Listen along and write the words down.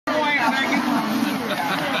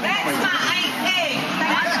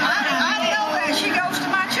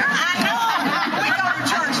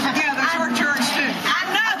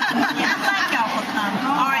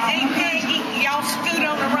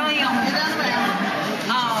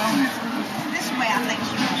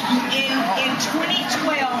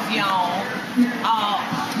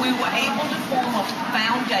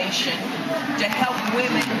foundation to help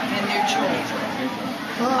women and their children.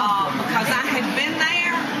 Because I had been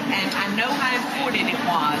there and I know how important it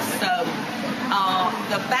was. So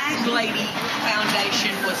the Bag Lady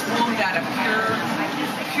Foundation was formed out of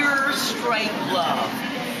pure straight love.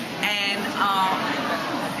 And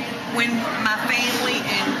when my family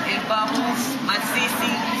and Bubbles, my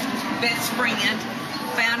sissy best friend,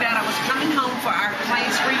 found out I was coming home for our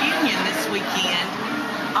class reunion this weekend,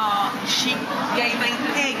 she gave Aunt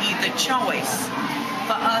Peggy the choice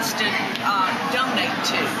for us to donate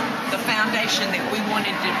to the foundation that we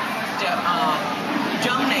wanted to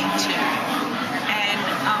donate to. And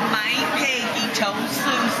my Aunt Peggy told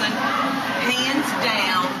Susan, hands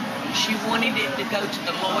down, she wanted it to go to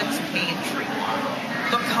the Lord's Pantry,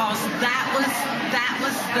 because that was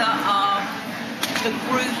the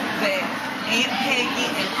group that Aunt Peggy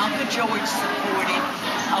and Uncle George supported,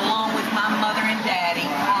 along with my mother and daddy,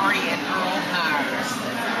 Mari and Earl Myers.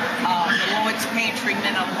 The Lord's Pantry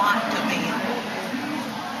meant a lot to them.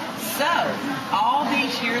 So, all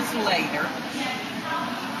these years later,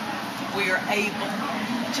 we are able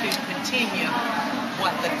to continue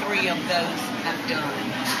what the three of those have done.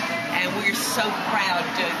 And we're so proud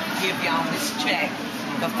to give y'all this check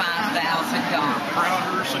for $5,000.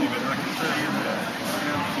 Prouder, so you better consider that.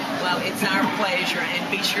 Well, it's our pleasure, and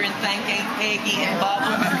be sure and thank Aunt Peggy and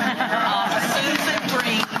Bubbles. Susan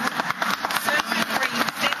Green sits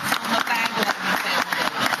on the Bag Lady Foundation.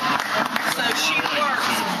 So she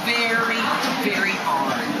works very, very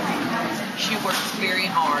hard. She works very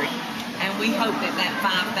hard, and we hope that that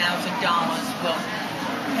 $5,000 will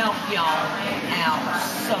help y'all out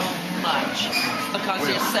so much, because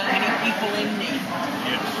there's so many people in need.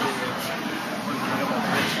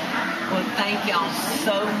 Well, thank y'all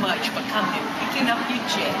so much for coming and picking up your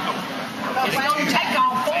check. It's going to take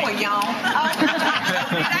all four, y'all. I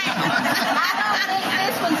don't think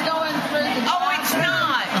this one's going through the Oh, it's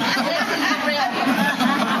not. This is the real one.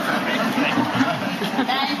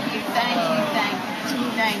 Thank you.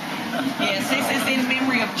 Yes, this is in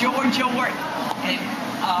memory of George Ort and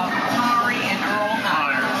Mari and Earl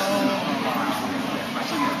Myers.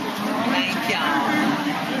 Thank y'all.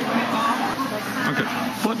 Okay.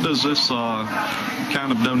 What does this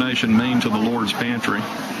kind of donation mean to the Lord's Pantry?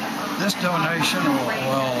 This donation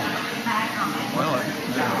will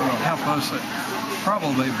help us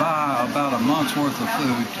probably buy about a month's worth of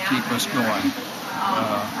food to keep us going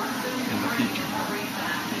in the future.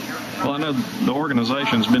 Well, I know the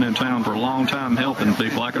organization's been in town for a long time helping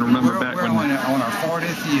people. I can remember back when... We're on our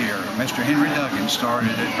 40th year. Mr. Henry Duggan started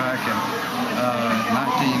it back in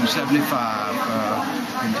 1975.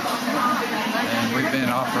 And we've been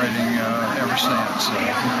operating ever since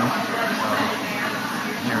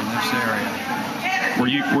here in this area.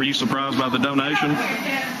 Were you surprised by the donation?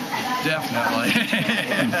 Definitely.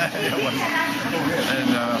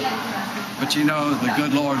 But you know, the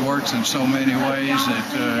good Lord works in so many ways that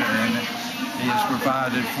and He has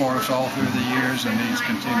provided for us all through the years, and He's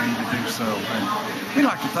continuing to do so. And we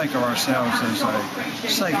like to think of ourselves as a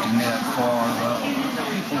safety net for the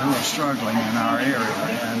people who are struggling in our area.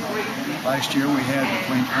 And last year we had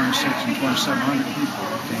between 26 and 2,700 people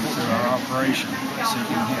who came through our operation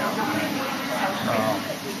seeking help.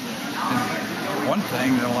 And one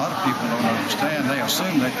thing that a lot of people don't understand, they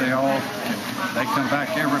assume that they come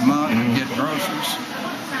back every month and get groceries.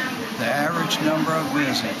 The average number of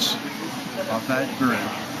visits of that group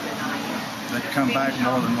that come back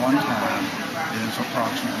more than one time is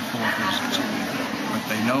approximately 4 visits a year. But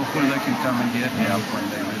they know where they can come and get help when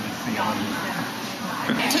they really feel it.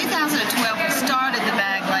 In 2012, we started the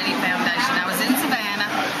Bag Lady Foundation. I was in Savannah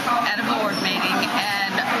at a board meeting,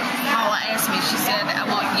 and Paula asked me, she said, I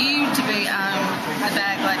want you to be on the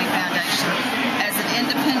Bag Lady Foundation as an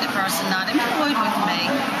independent person, not employed with me,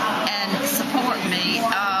 and support me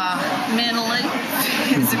mentally,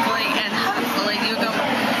 physically, and hopefully you'll go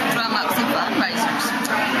drum up some fundraisers.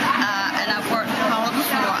 And I've worked with Paula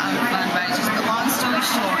before on fundraisers, but long story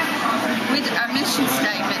short, our mission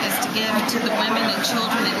statement is to give to the women and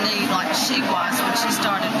children in need like she was when she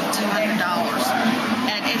started with $200.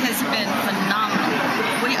 And it has been phenomenal.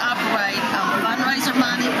 We operate on fundraiser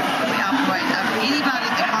money. We operate on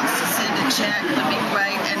anybody that wants to send a check would be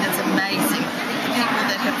great, and it's amazing the people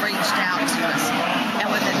that have reached out to us.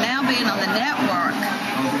 And with it now being on the network,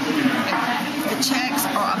 the checks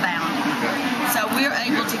are abounding. So we're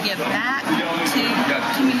able to give back to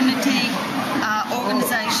community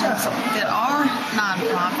organizations that are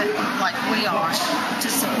nonprofit, like we are, to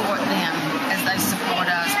support them as they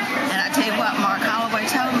support us. And I tell you what, Mark Holloway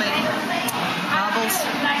told me, Bubbles,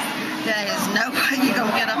 there is no way you're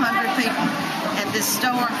going to get 100 people at this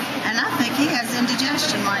store. And I think he has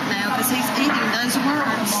indigestion right now because he's eating those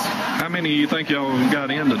words. How many do you think y'all got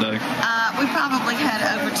in today? We probably had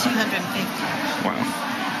over 250. Wow.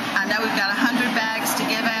 I know we've got 100 bags to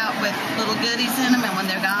give out with little goodies in them, and when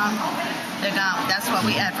they're gone, they're gone. That's what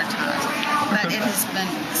we advertise. But it has been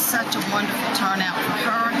such a wonderful turnout for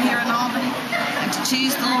her here in Albany, and to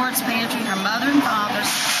choose the Lord's Pantry, her mother and father,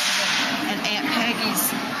 and Aunt Peggy's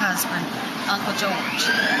husband, Uncle George.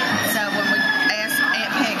 So when we asked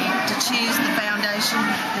Aunt Peggy to choose the foundation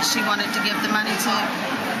that she wanted to give the money to,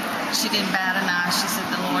 she didn't bat an eye. She said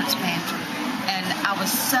the Lord's Pantry. And I was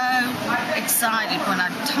so excited when I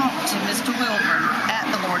talked to Mr. Wilburn at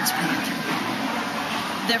the Lord's Pantry.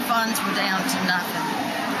 Their funds were down to nothing.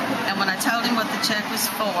 And when I told him what the check was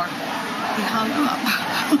for, he hung up.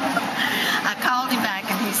 I called him back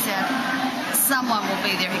and he said, someone will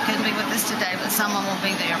be there. He couldn't be with us today, but someone will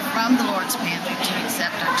be there from the Lord's Pantry to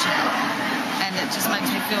accept our check. And it just makes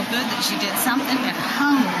me feel good that she did something at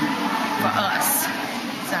home for us.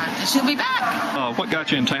 So, and she'll be back. What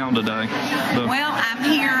got you in town today? Well, I'm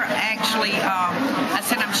here actually, I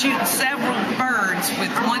said I'm shooting several birds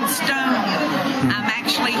with one stone. I'm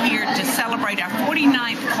actually here to celebrate our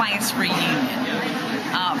 49th class reunion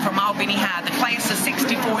from Albany High. The class of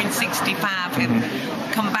 64 and 65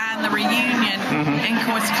 have combined the reunion, and of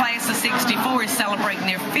course class of 64 is celebrating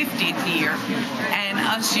their 50th year, and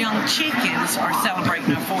us young chickens are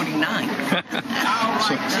celebrating our 49th.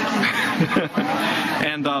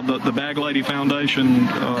 And the Bag Lady Foundation.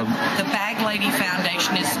 The Bag Lady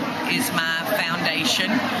Foundation is my foundation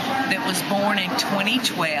that was born in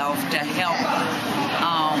 2012 to help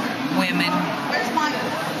women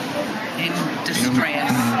in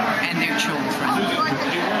distress and their children.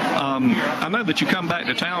 I know that you come back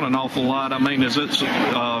to town an awful lot. I mean, is it? Do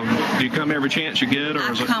you come every chance you get,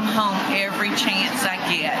 or is I it? come home every chance I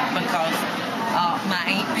get because my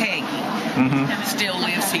Aunt Peggy still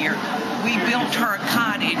lives here. We built her a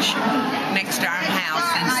cottage next to our house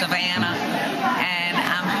in Savannah, and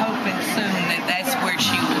I'm hoping soon that that's where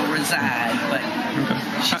she will reside. But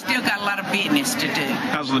she's still got a lot of business to do.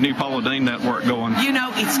 How's the new Paula Deen network going? You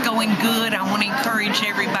know, it's going good. I want to encourage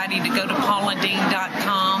everybody to go to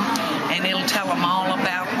pauladeen.com, and it'll tell them all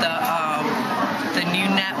about the new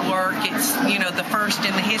network. It's, you know, the first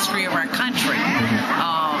in the history of our country.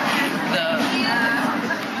 The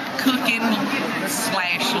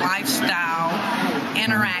cooking/lifestyle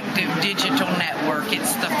interactive digital network.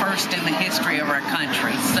 It's the first in the history of our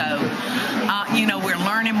country. So, you know, we're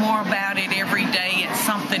learning more about it every day. It's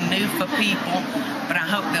something new for people, but I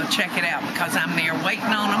hope they'll check it out because I'm there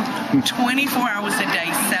waiting on them 24 hours a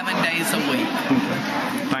day, 7 days a week.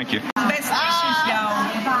 Thank you. Best wishes, y'all.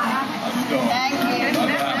 Thank